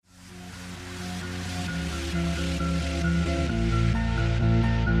Standing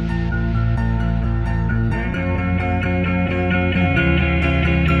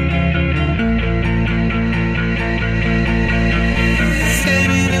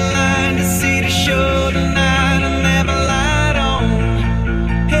in line to see the show tonight, and have a light on,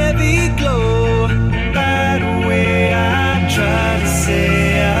 heavy glow. Right away I try to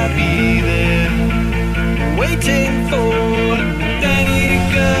say I'll be there, waiting for Danny to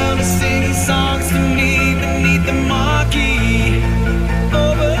come to sing songs to me beneath the marquee.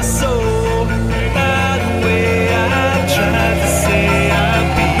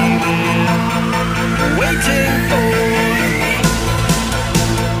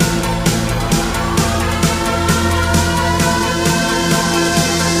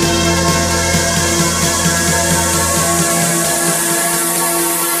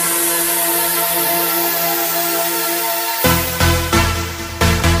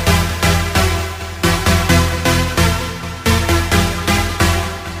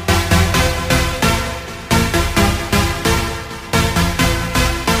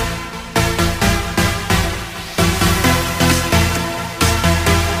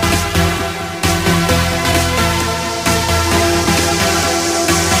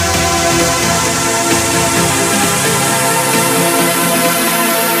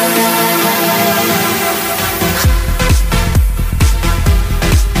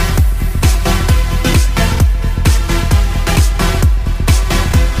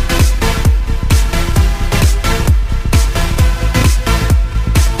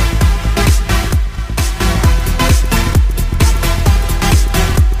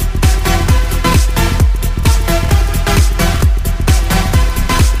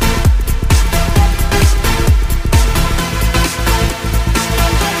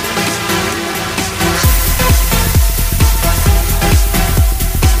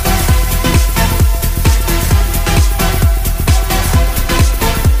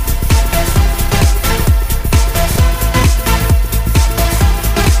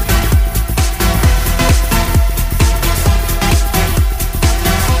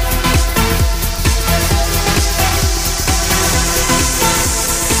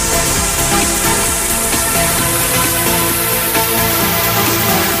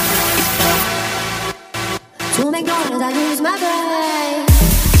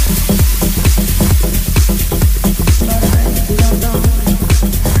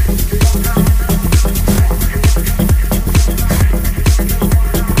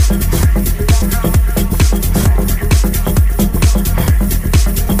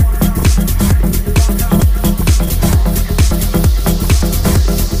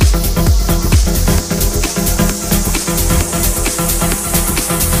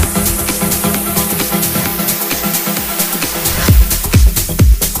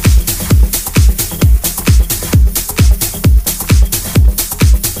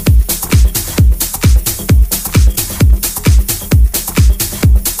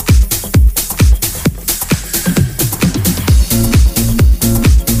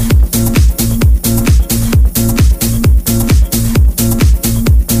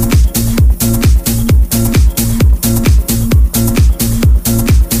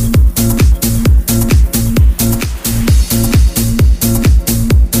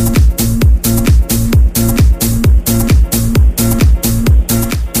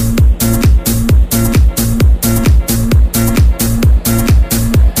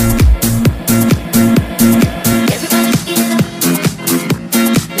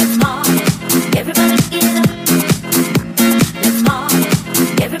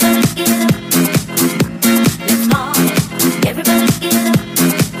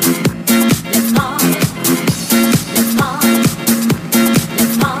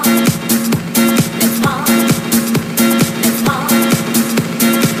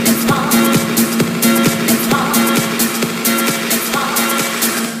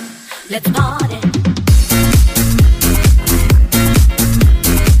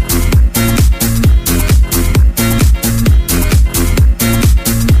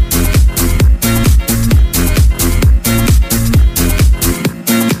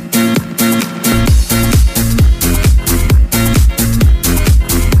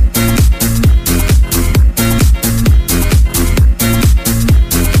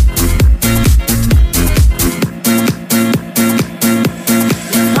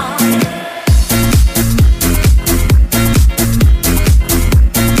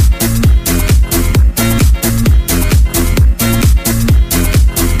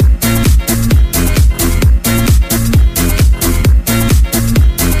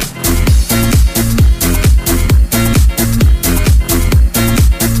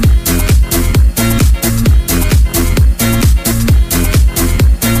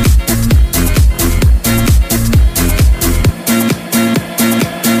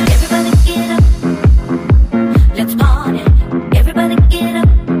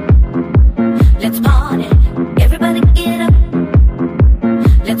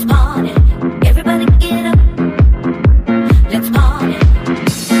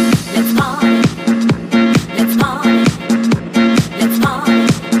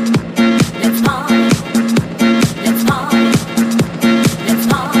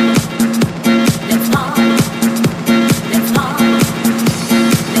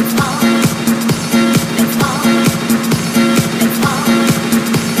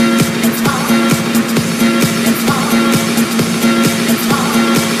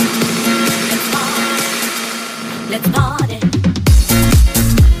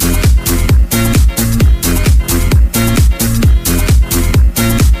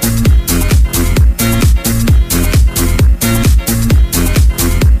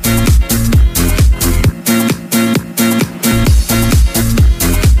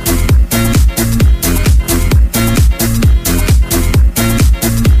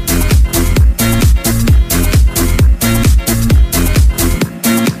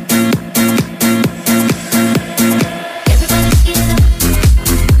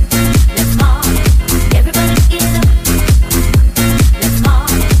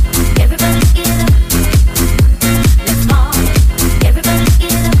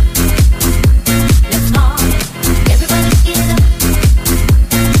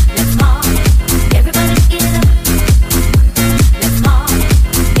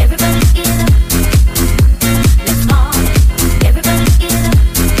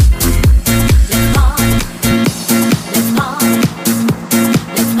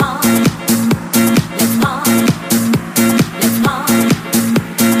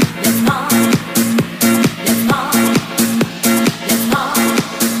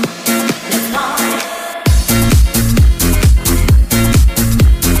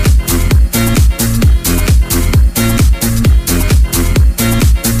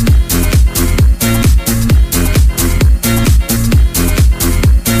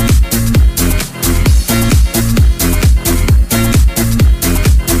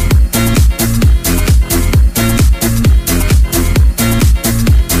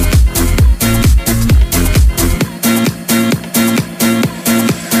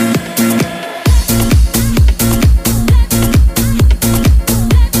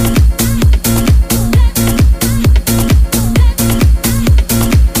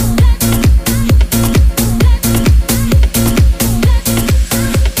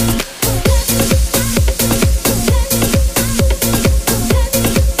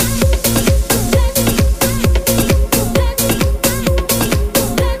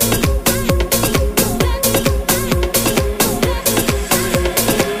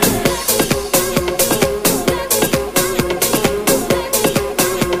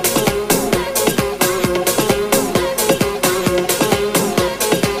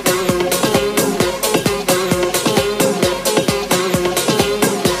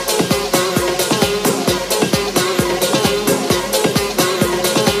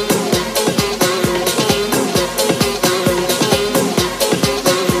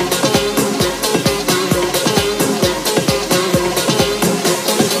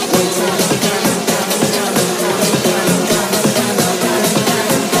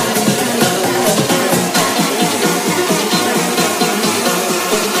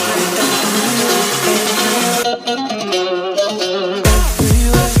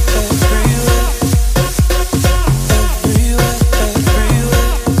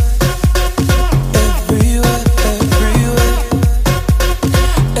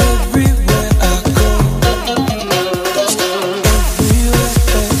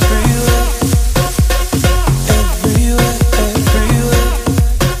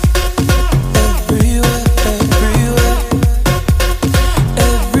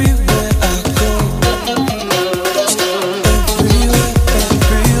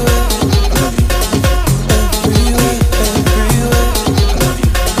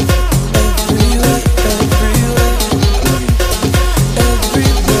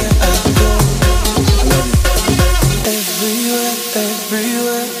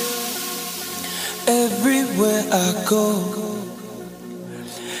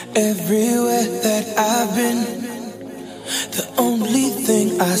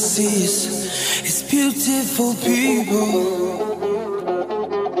 I see it's beautiful people,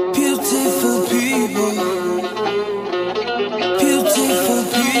 beautiful people, beautiful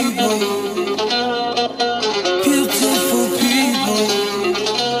people, beautiful people.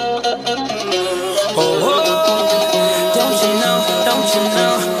 Oh, oh, don't you know, don't you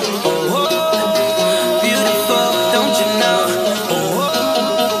know? Oh, oh, beautiful, don't you know? Oh,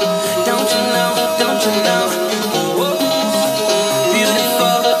 oh, don't you know, don't you know? Oh, oh,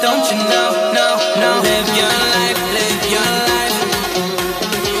 beautiful, don't you know? No, no. Live your life, live your life.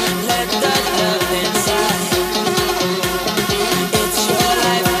 Let that love inside. It's your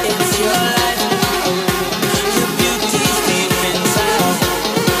life, it's your life. Your beauty's deep inside,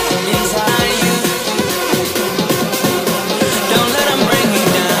 inside you. Don't let 'em bring you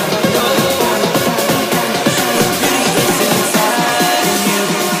down. No, your beauty is inside of you.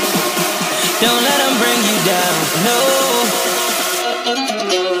 Don't let 'em bring you down. No.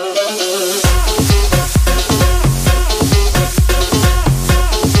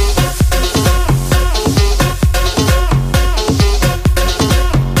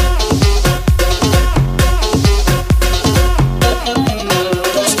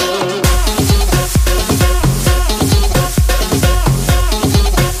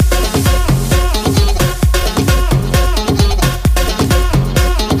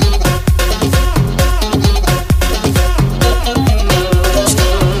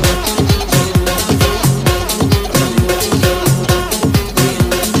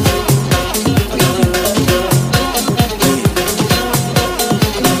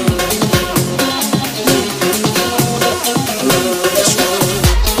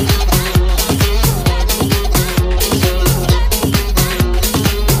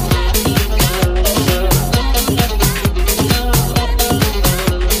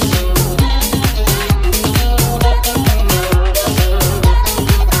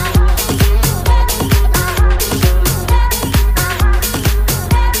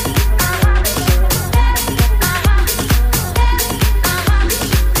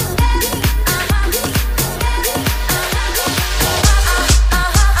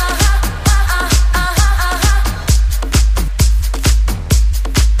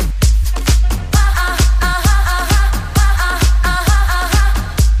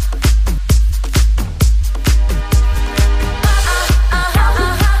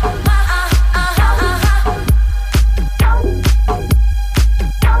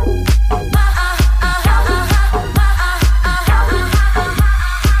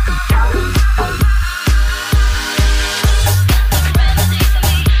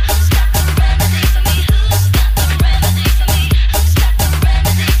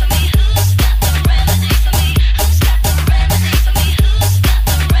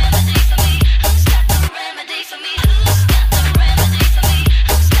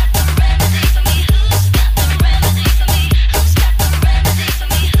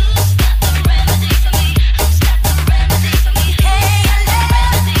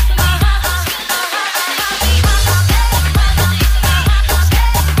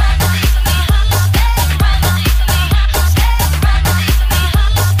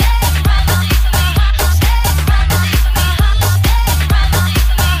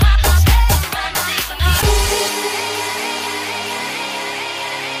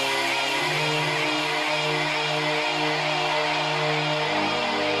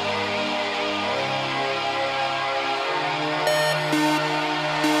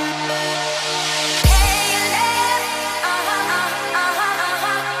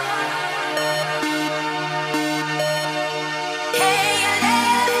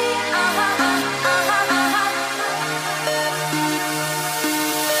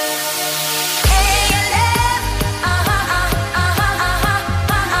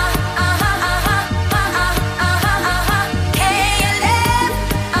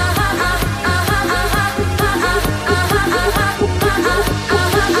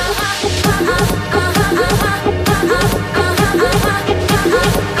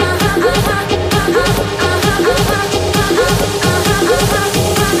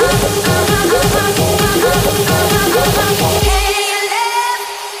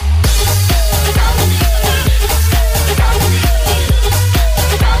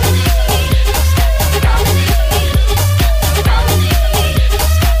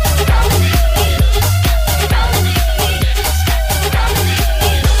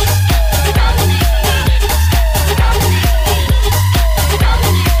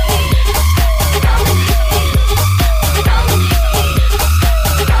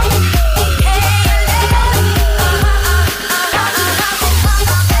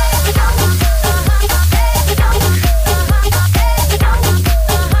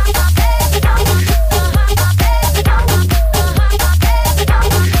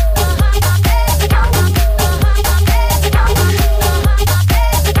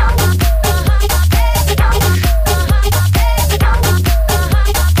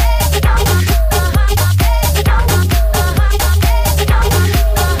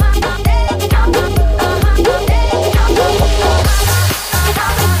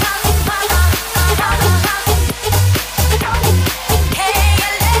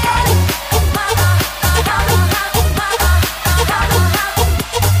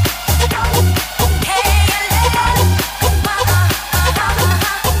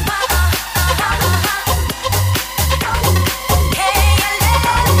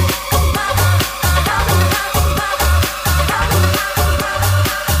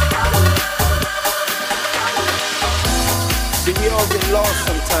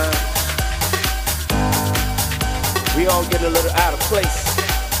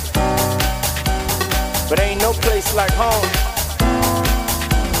 no place like home.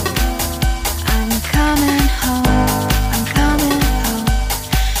 I'm coming home, I'm coming home.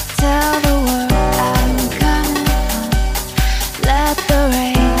 Tell the world I'm coming home. Let the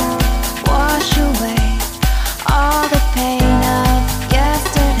rain wash away all the pain of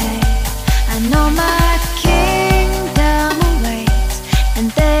yesterday. I know my kingdom awaits,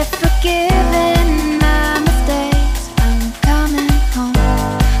 and they've forgiven my mistakes. I'm coming home,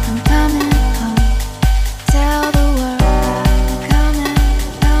 I'm coming home. Tell the world I'm coming,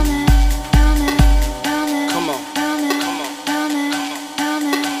 coming, coming, coming, Come on. coming, coming,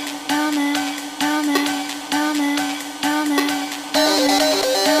 coming, coming, coming, coming, coming,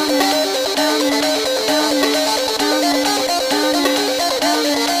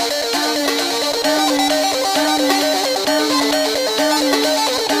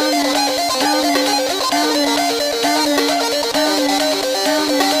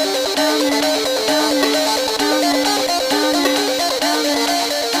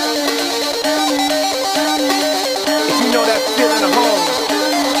 If you know that feeling of home,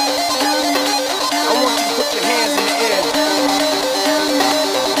 I want you to put your hands in the air.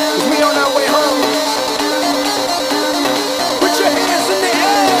 'Cause we on our way home. Put your hands in the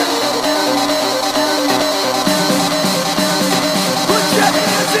air. Put your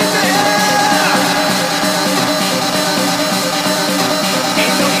hands in the air.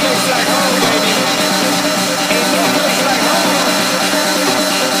 Ain't no place like home, baby. Ain't no place like home.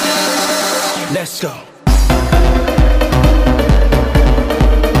 Let's go.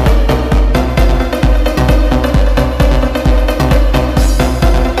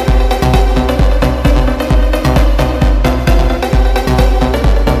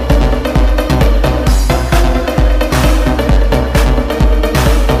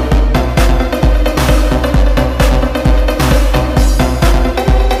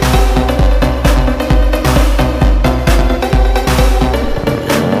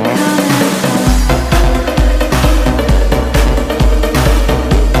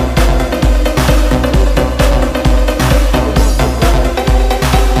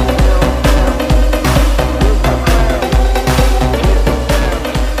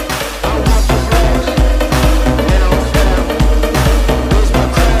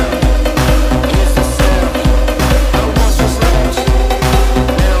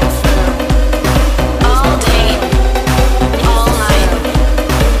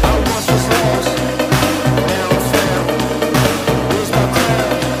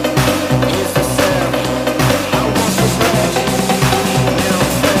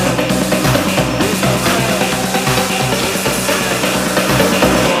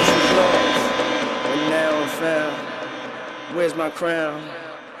 Where's my crown?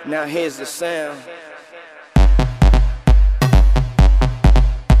 Now here's the sound.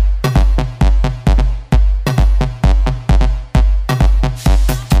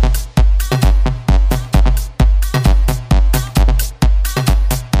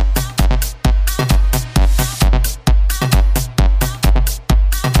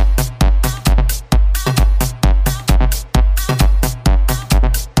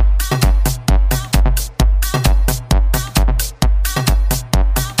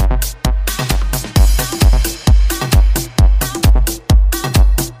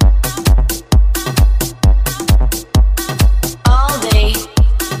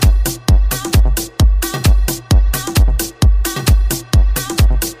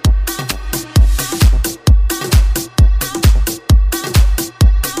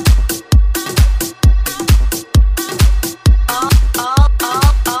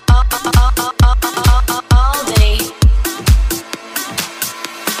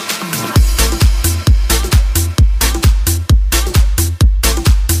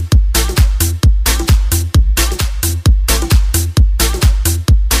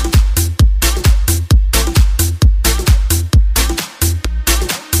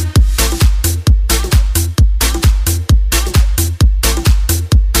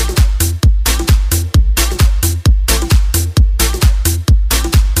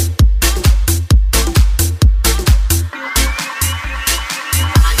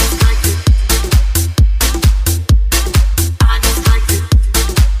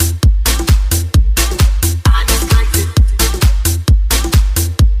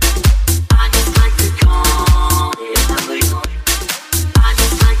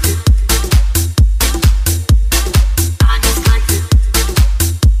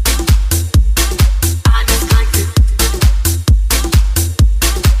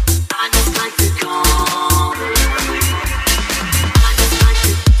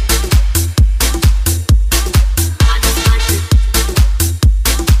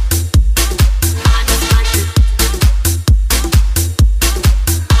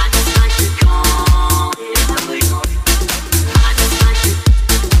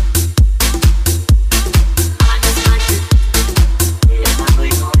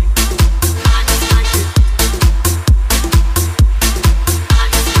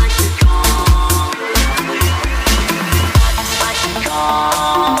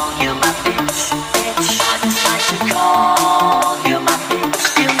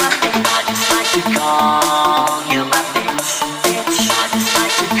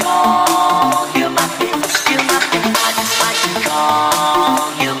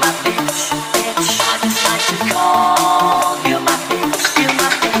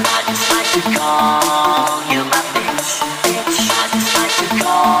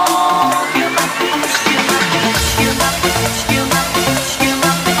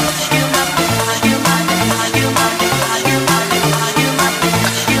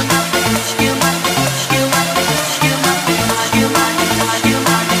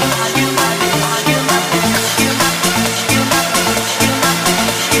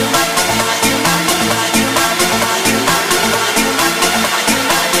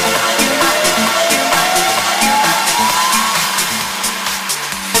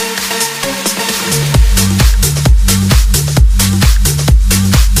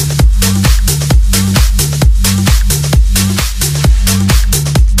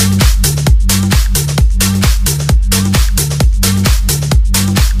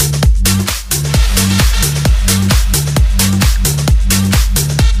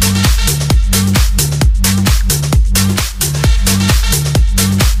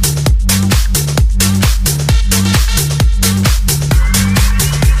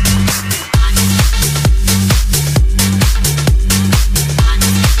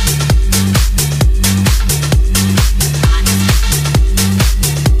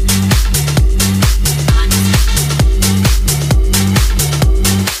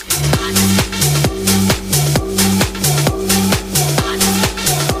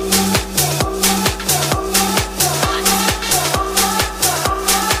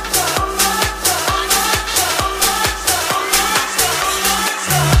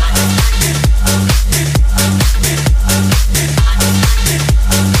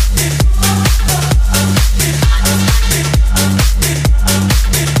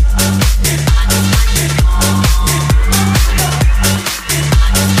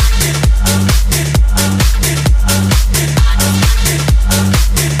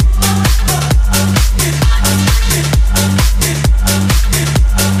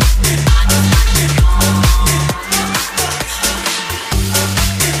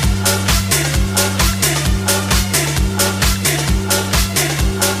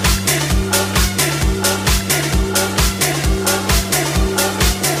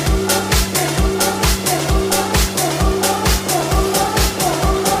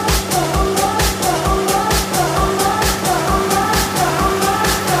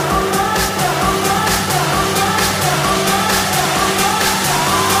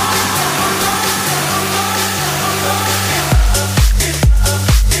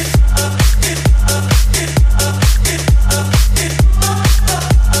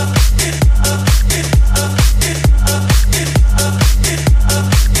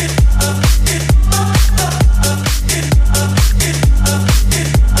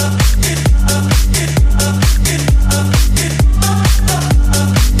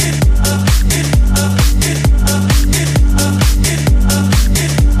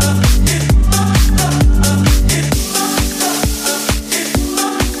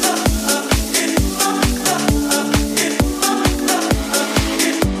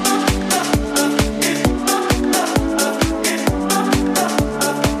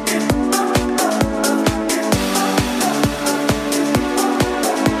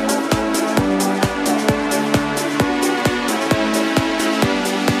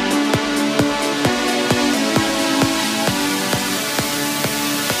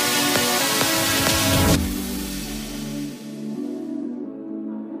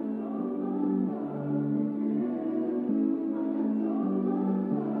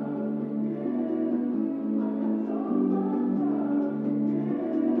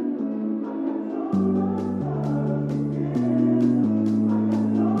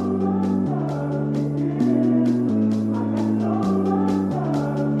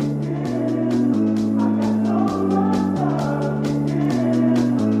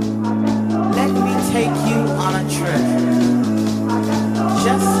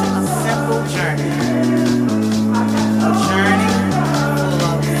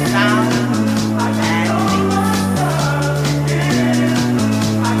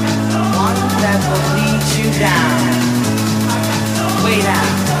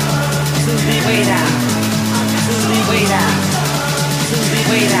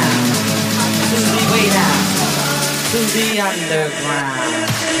 So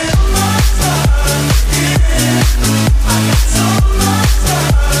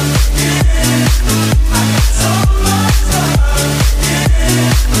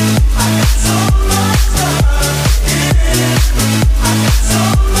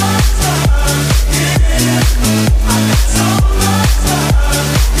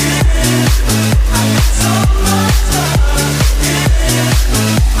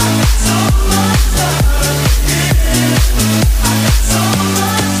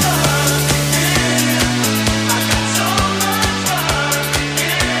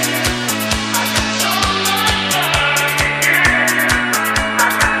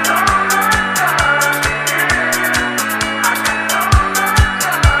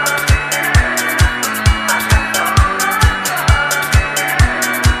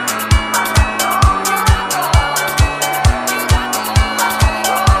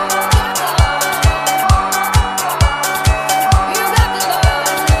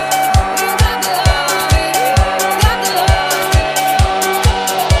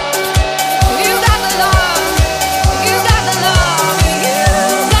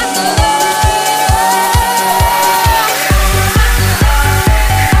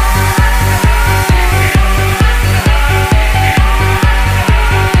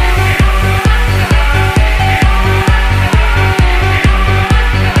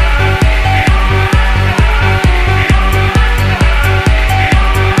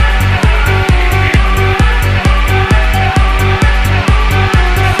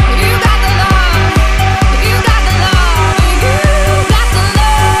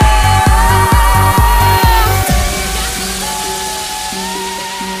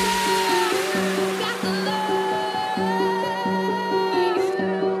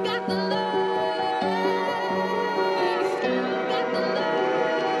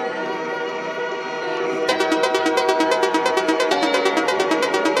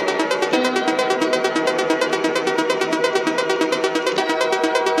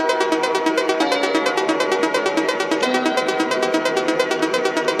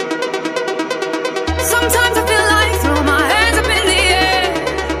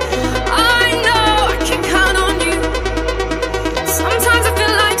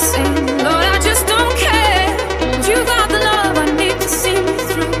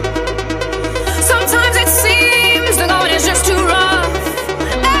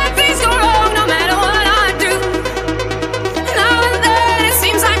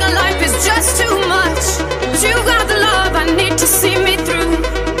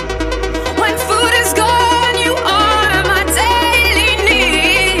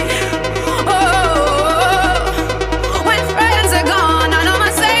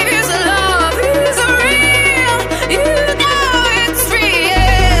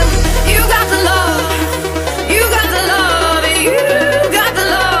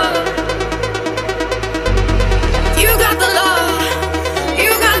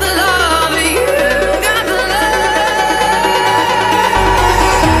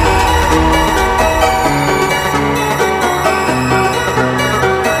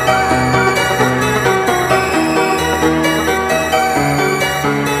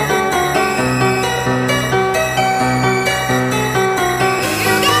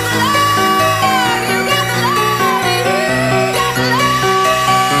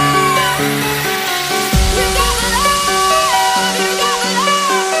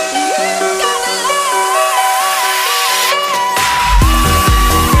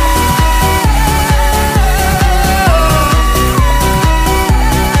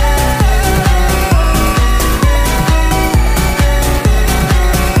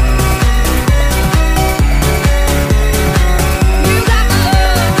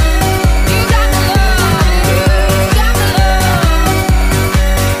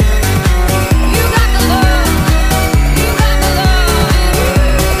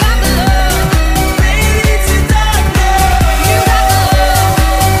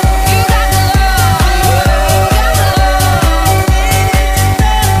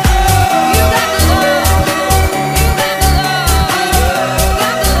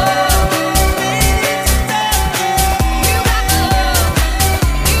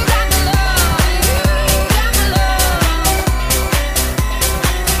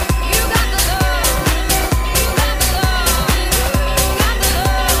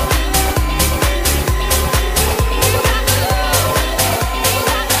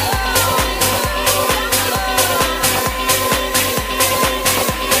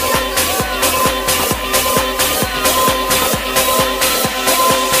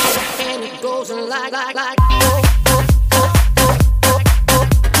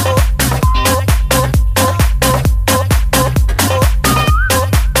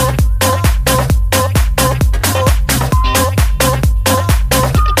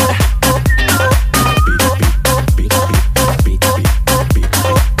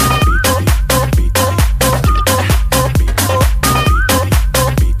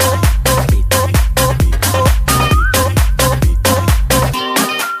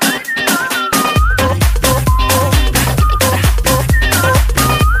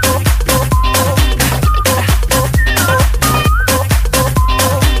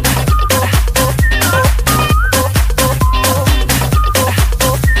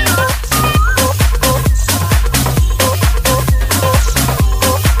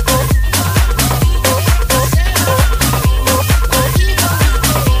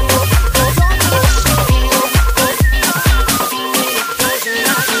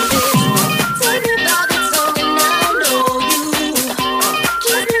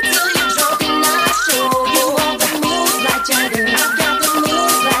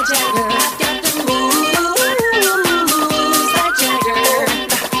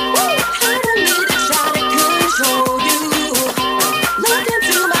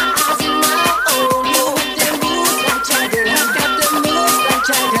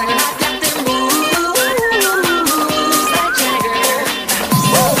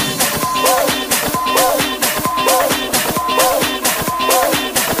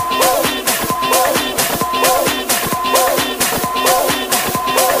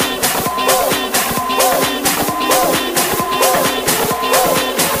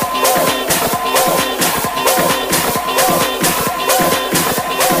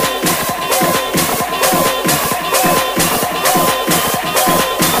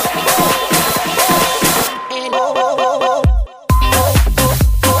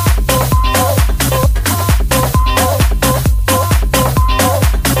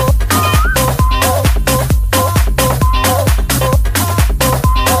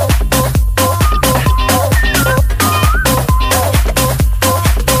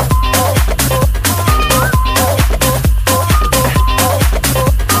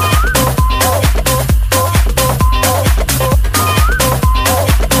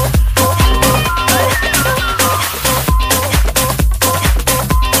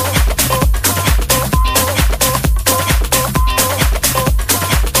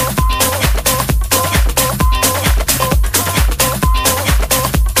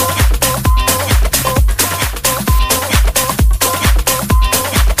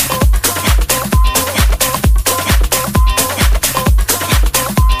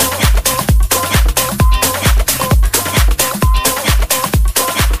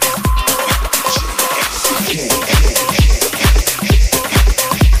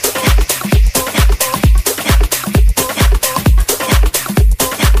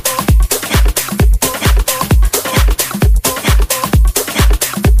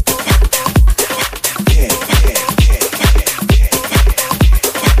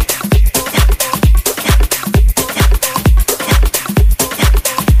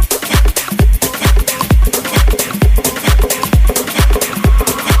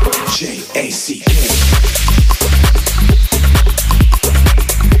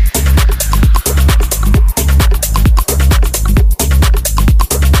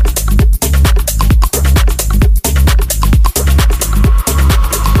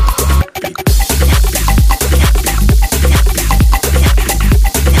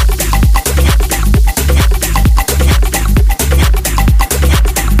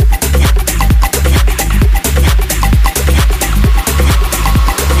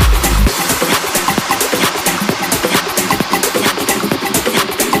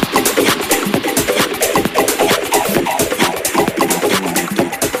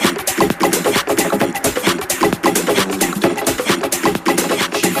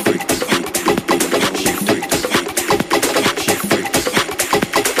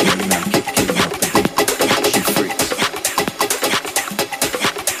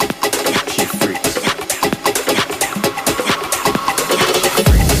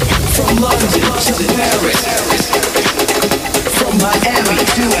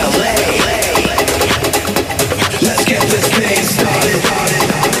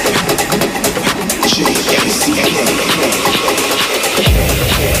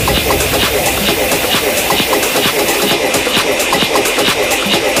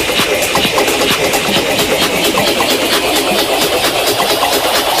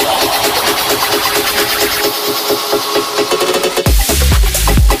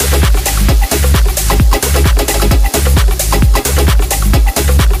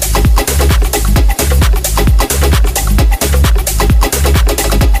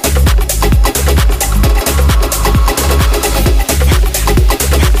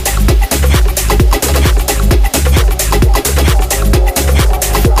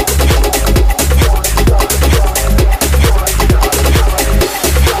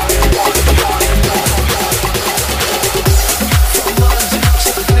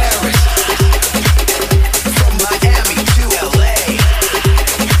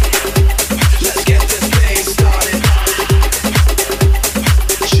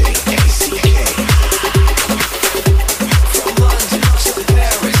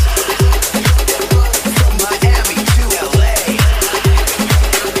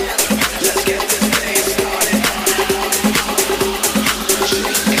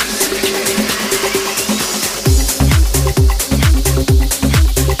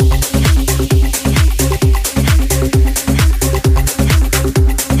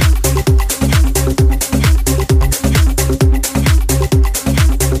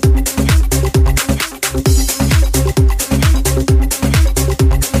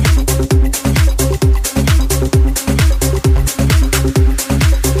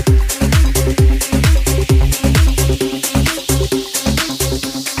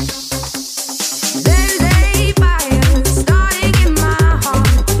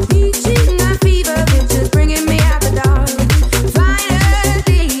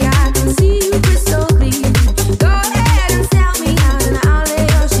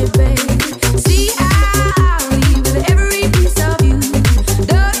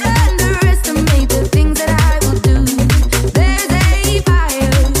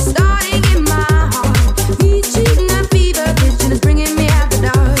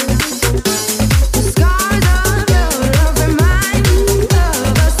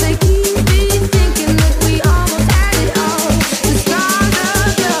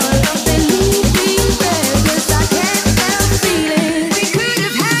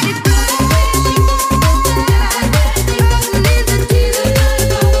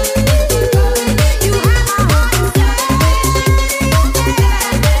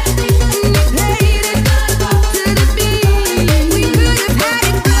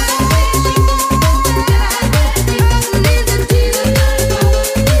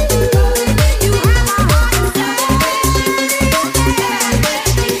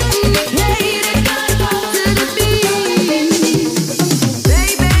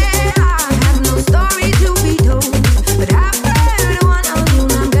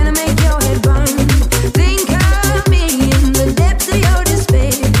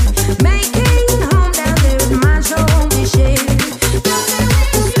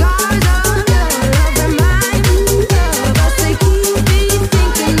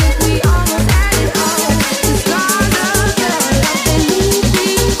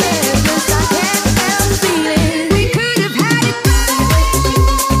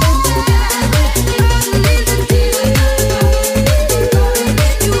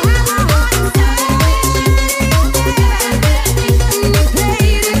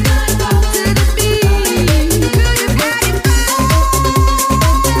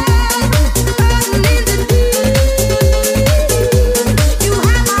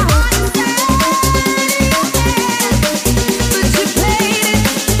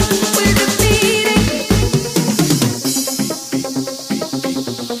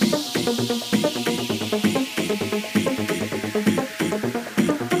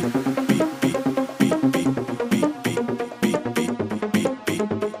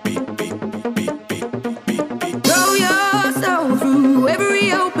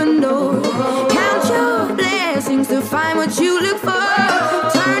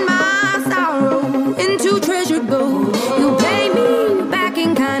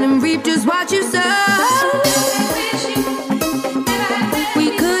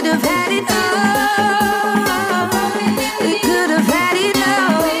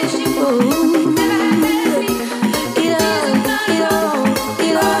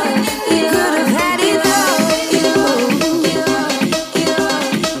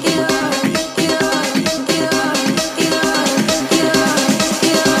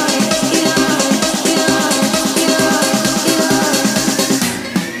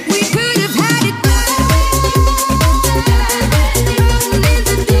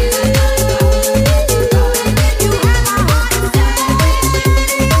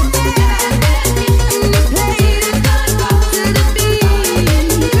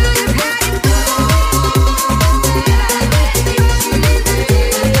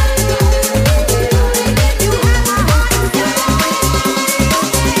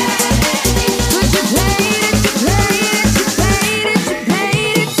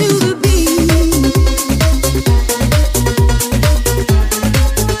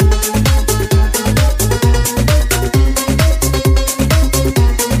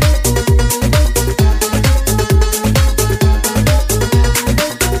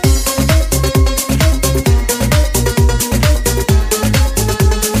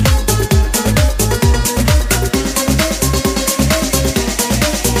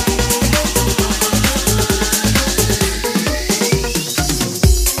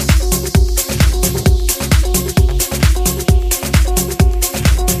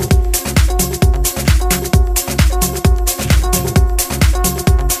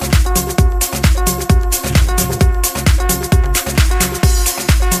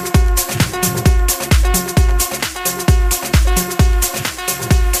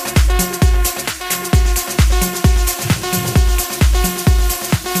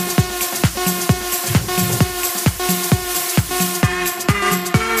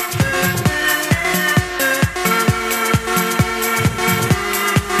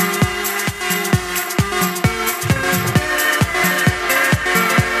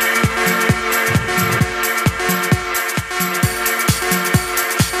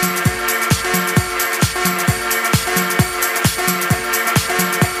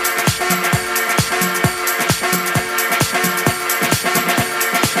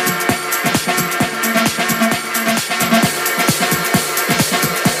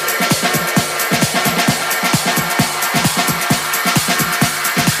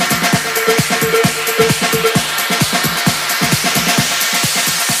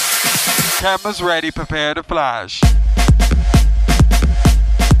Cameras ready, prepare to flash.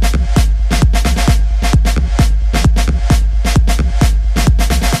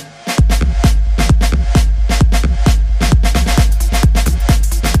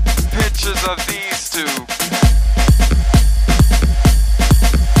 Pictures of these two.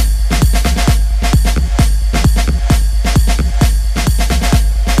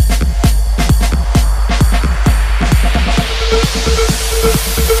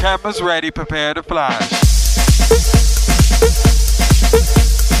 Cameras ready, prepare to flash.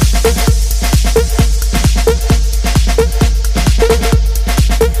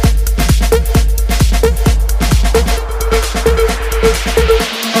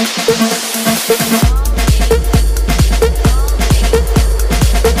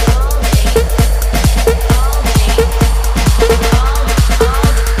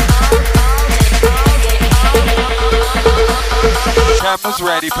 Cameras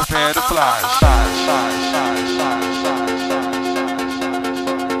ready, prepare to flash.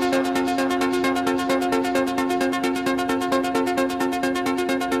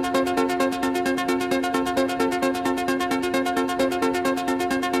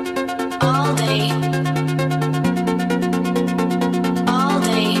 All day. All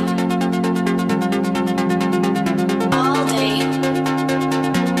day. All day.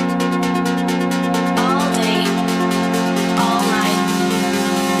 All day. All night.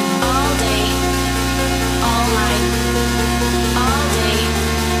 All day. All night. All day.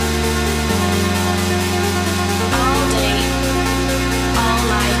 All day. All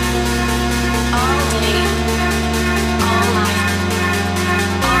night. All day. All night. All day. All night.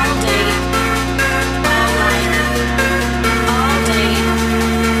 All day.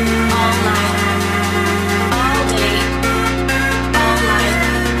 All night. All day. All night.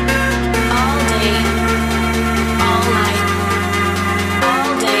 All day. All night.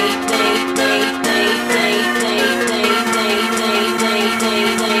 All day. Day. Day. Day. Day. Day. Day. Day. Day. Day. Day.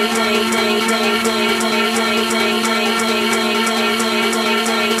 Day. Day. Day. Day.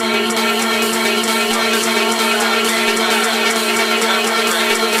 Day.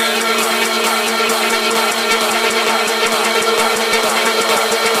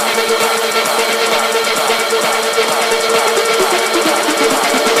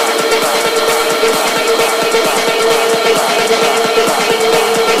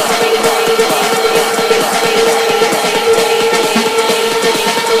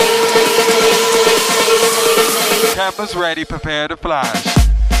 Cameras ready, prepare to flash.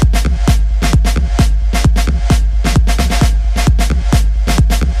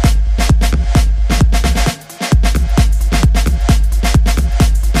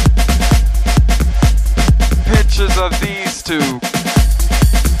 Pictures of these two.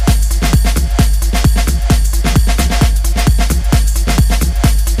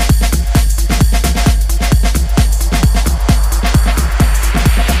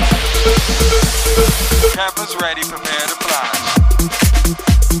 Cameras ready, prepare to flash.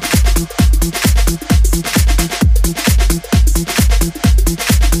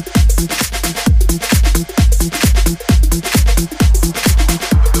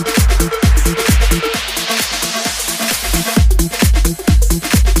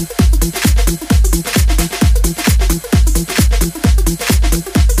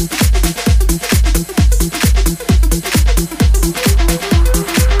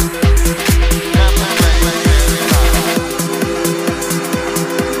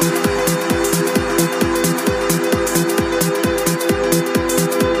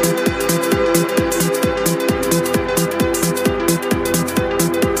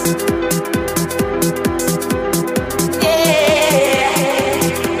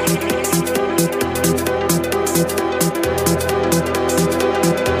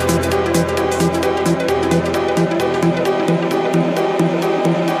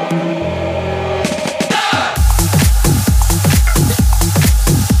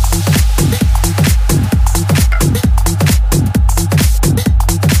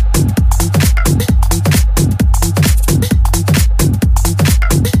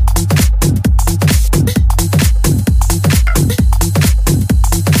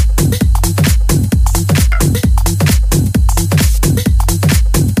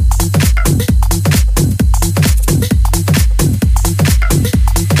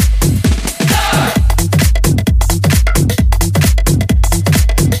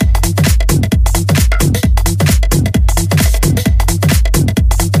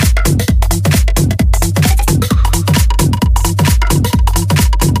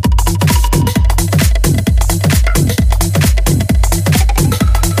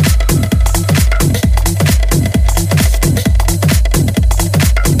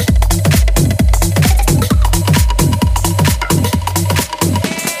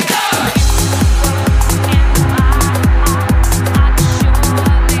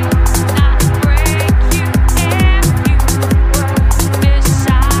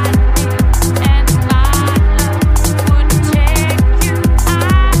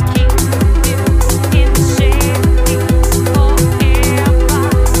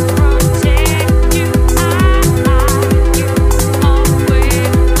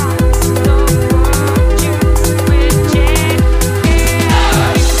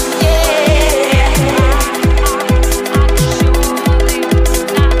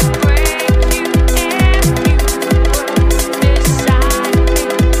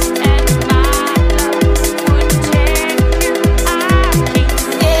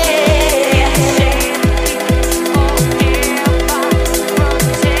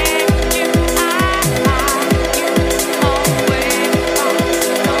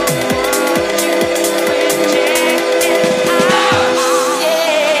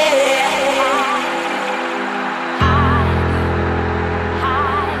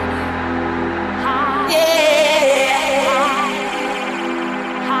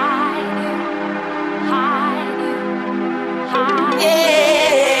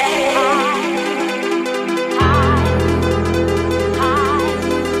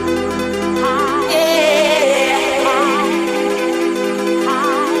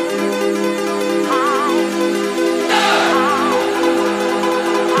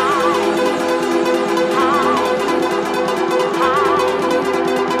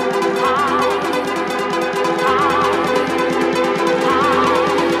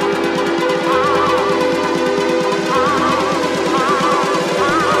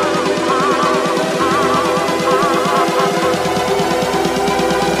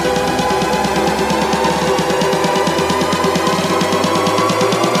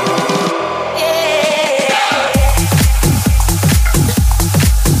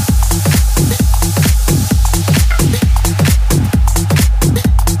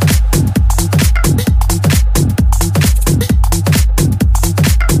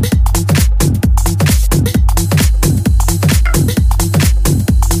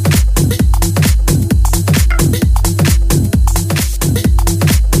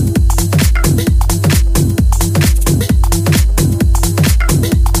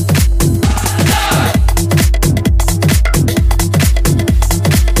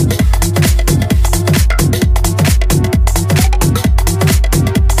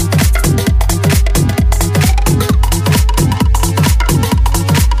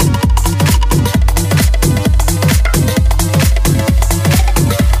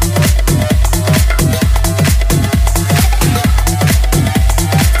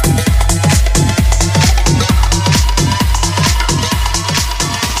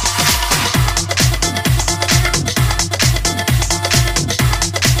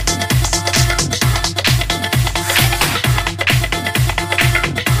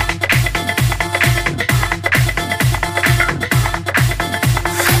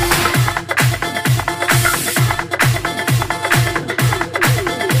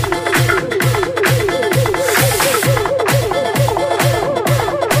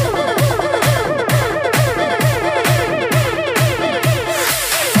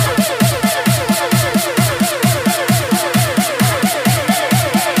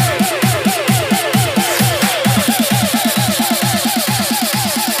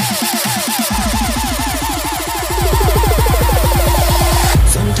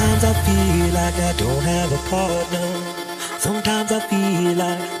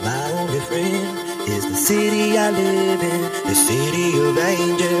 I live in the city of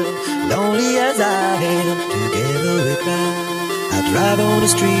angels, lonely as I am, together with night. I drive on the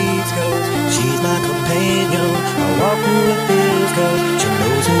streets cause she's my companion. I walk through the fields cause she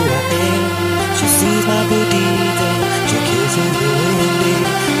knows who I am. She sees my good deeds and she kisses the wind.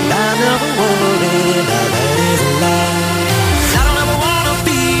 And I never worry, now that is a lie. I don't ever wanna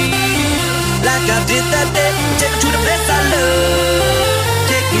feel like I did that day. Take me to the place I love,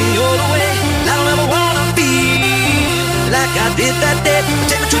 take me all the way. I don't ever wanna feel like I did that day.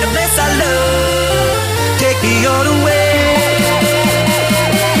 Take me to the place I love, take me all the way.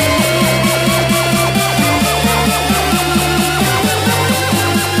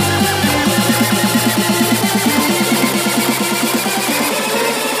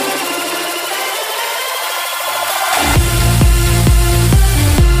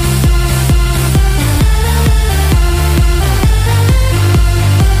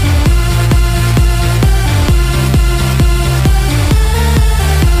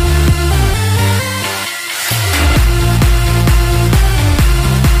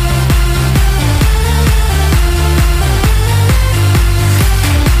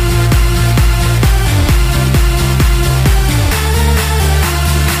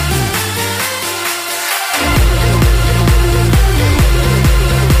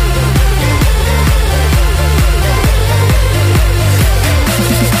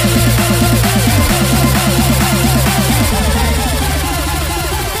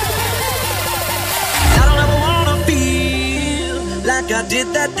 I did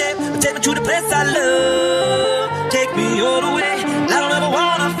that day. Take me to the place I love, take me all the way. I don't ever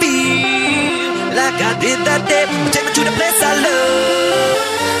wanna feel like I did that day. Take me to the place I love,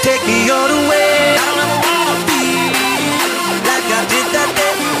 take me all the way. I don't ever wanna feel like I did that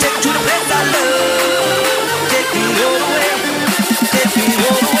day. Take me to the place I love, take me all the way. Take me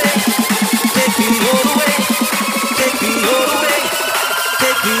all the way. Take me all the way. Take me all the way.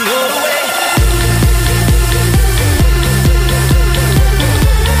 Take me all the way.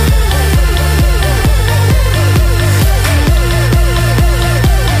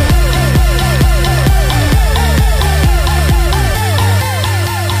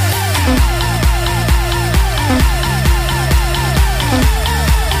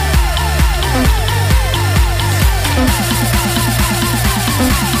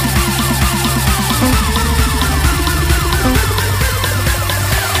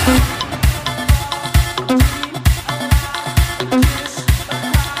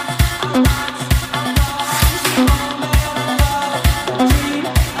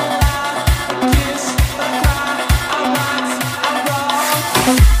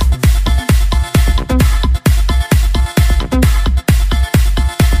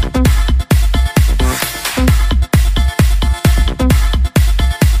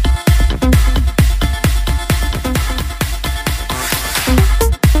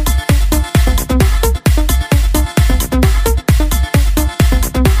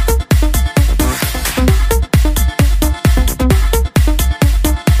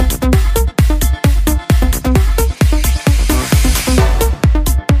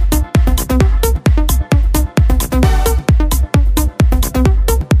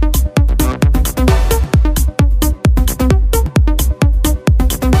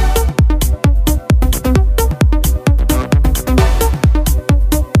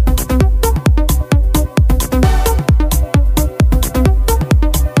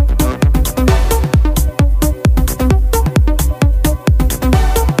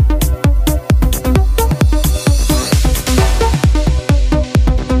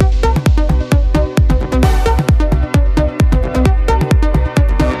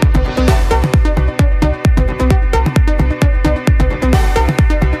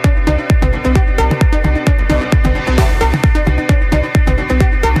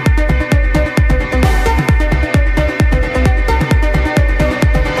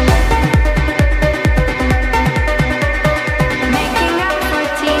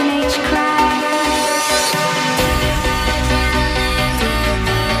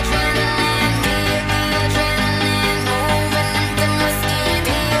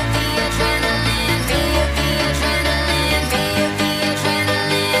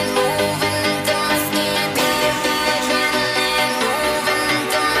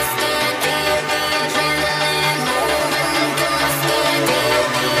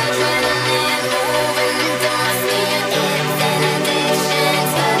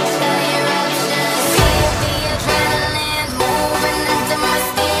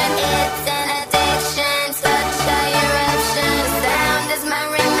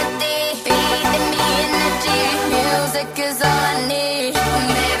 Music is all I need.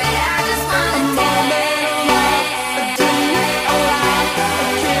 Baby, I just wanna dance.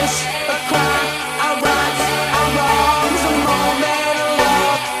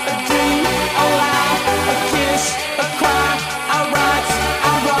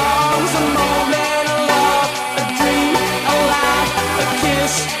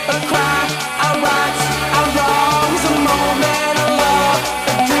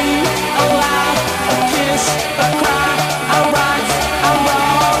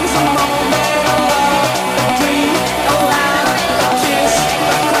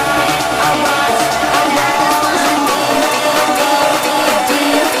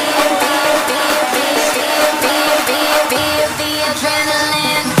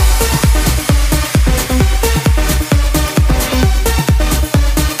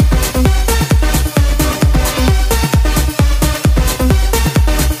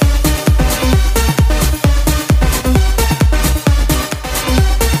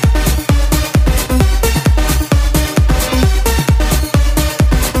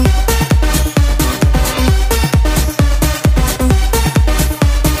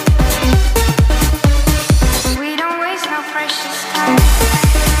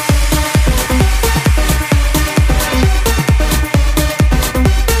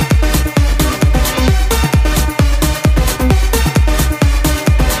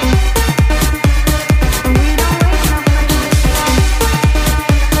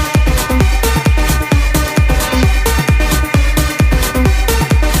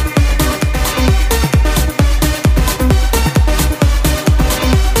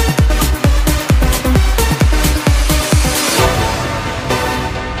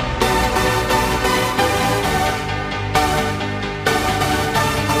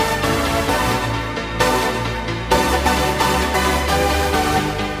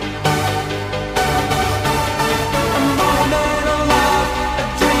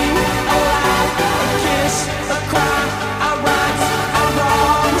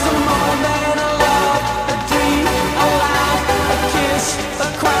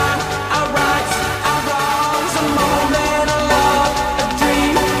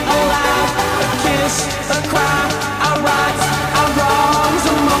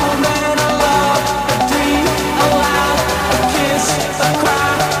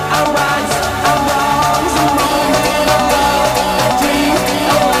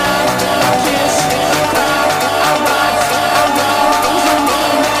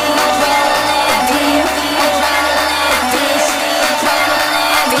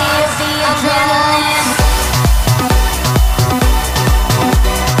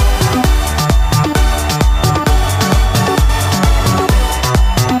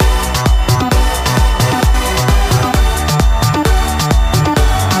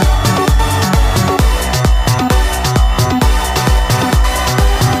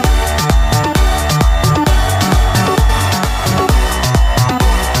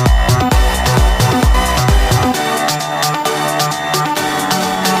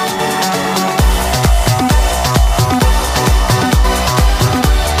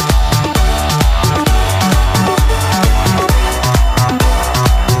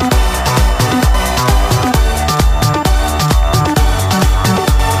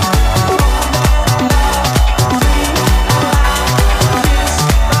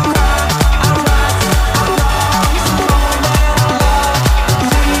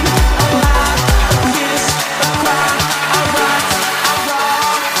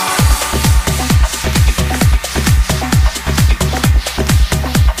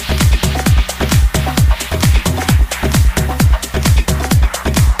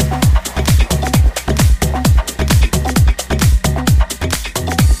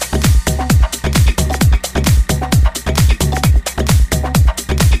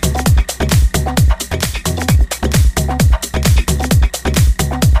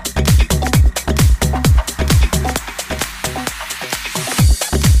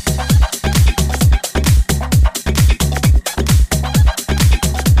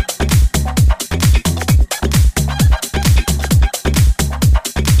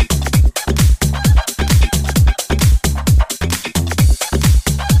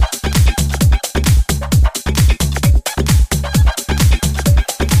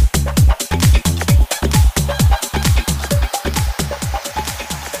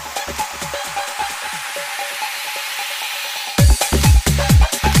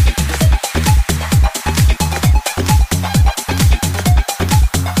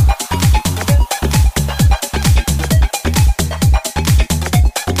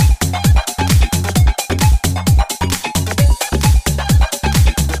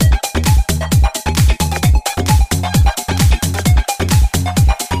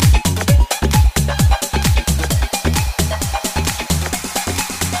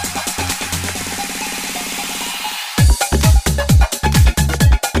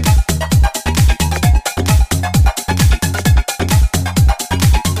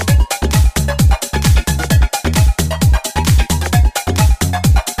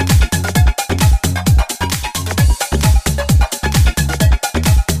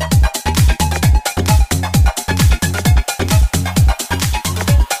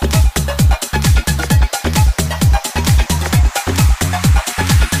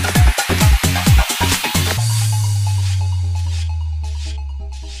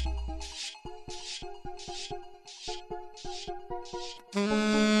 Light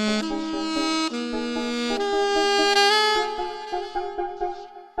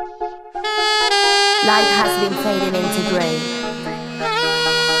has been fading into grey.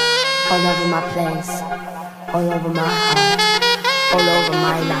 All over my place, all over my heart, all over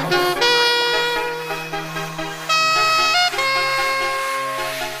my life.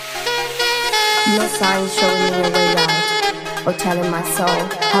 No signs showing me a way out, or telling my soul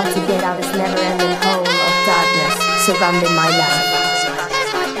how to get out this never-ending hole of darkness surrounding my life.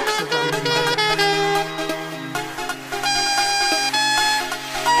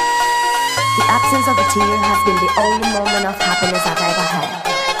 The absence of a tear has been the only moment of happiness I've ever had.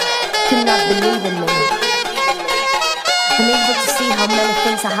 Could not believe in me. Unable to see how many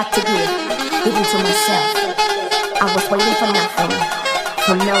things I had to give, even to myself. I was waiting for nothing,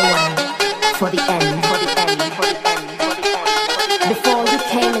 for no one, for the end. Before you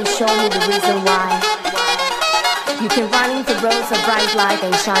came and showed me the reason why. You can run into roads of bright light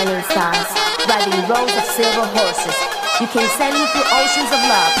and shining stars, riding rows of silver horses. You can sail through oceans of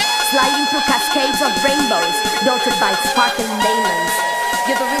love, sliding through cascades of rainbows, dotted by sparkling diamonds.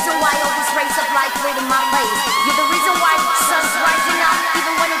 You're the reason why all these rays of light lit in my place. You're the reason why the sun's rising up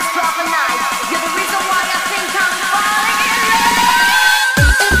even when it's dark at night. You're the reason why I think I'm falling in love.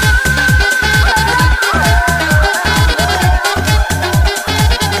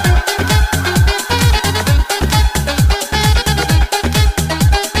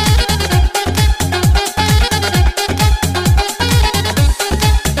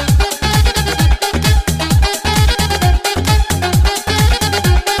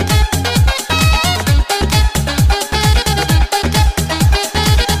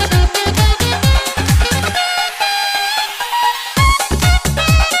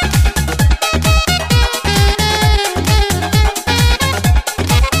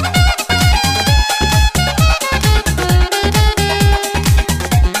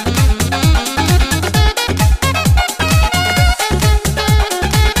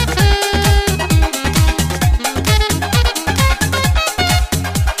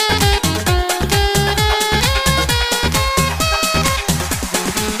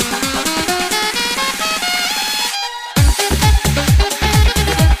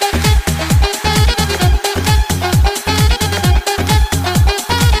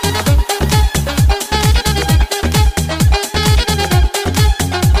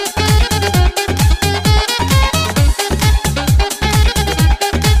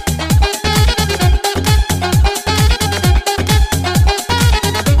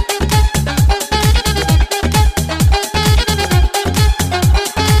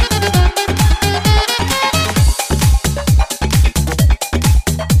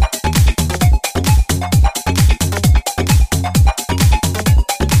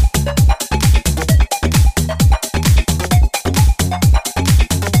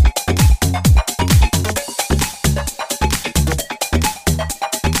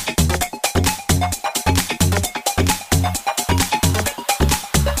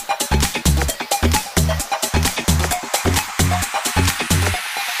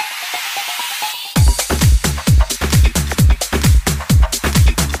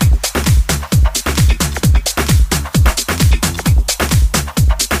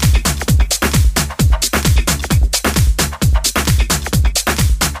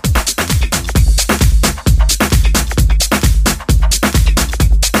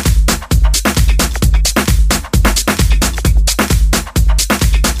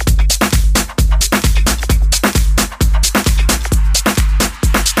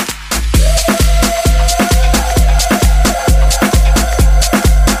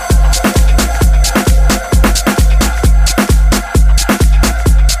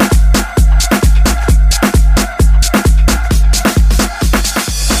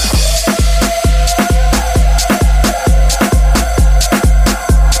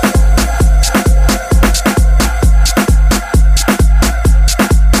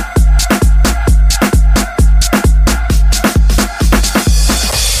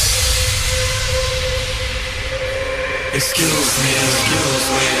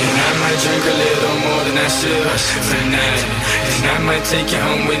 tonight. And I might take you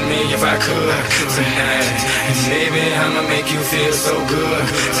home with me if I could tonight. And maybe I'ma make you feel so good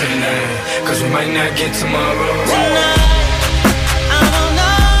tonight. 'Cause we might not get tomorrow. Tonight.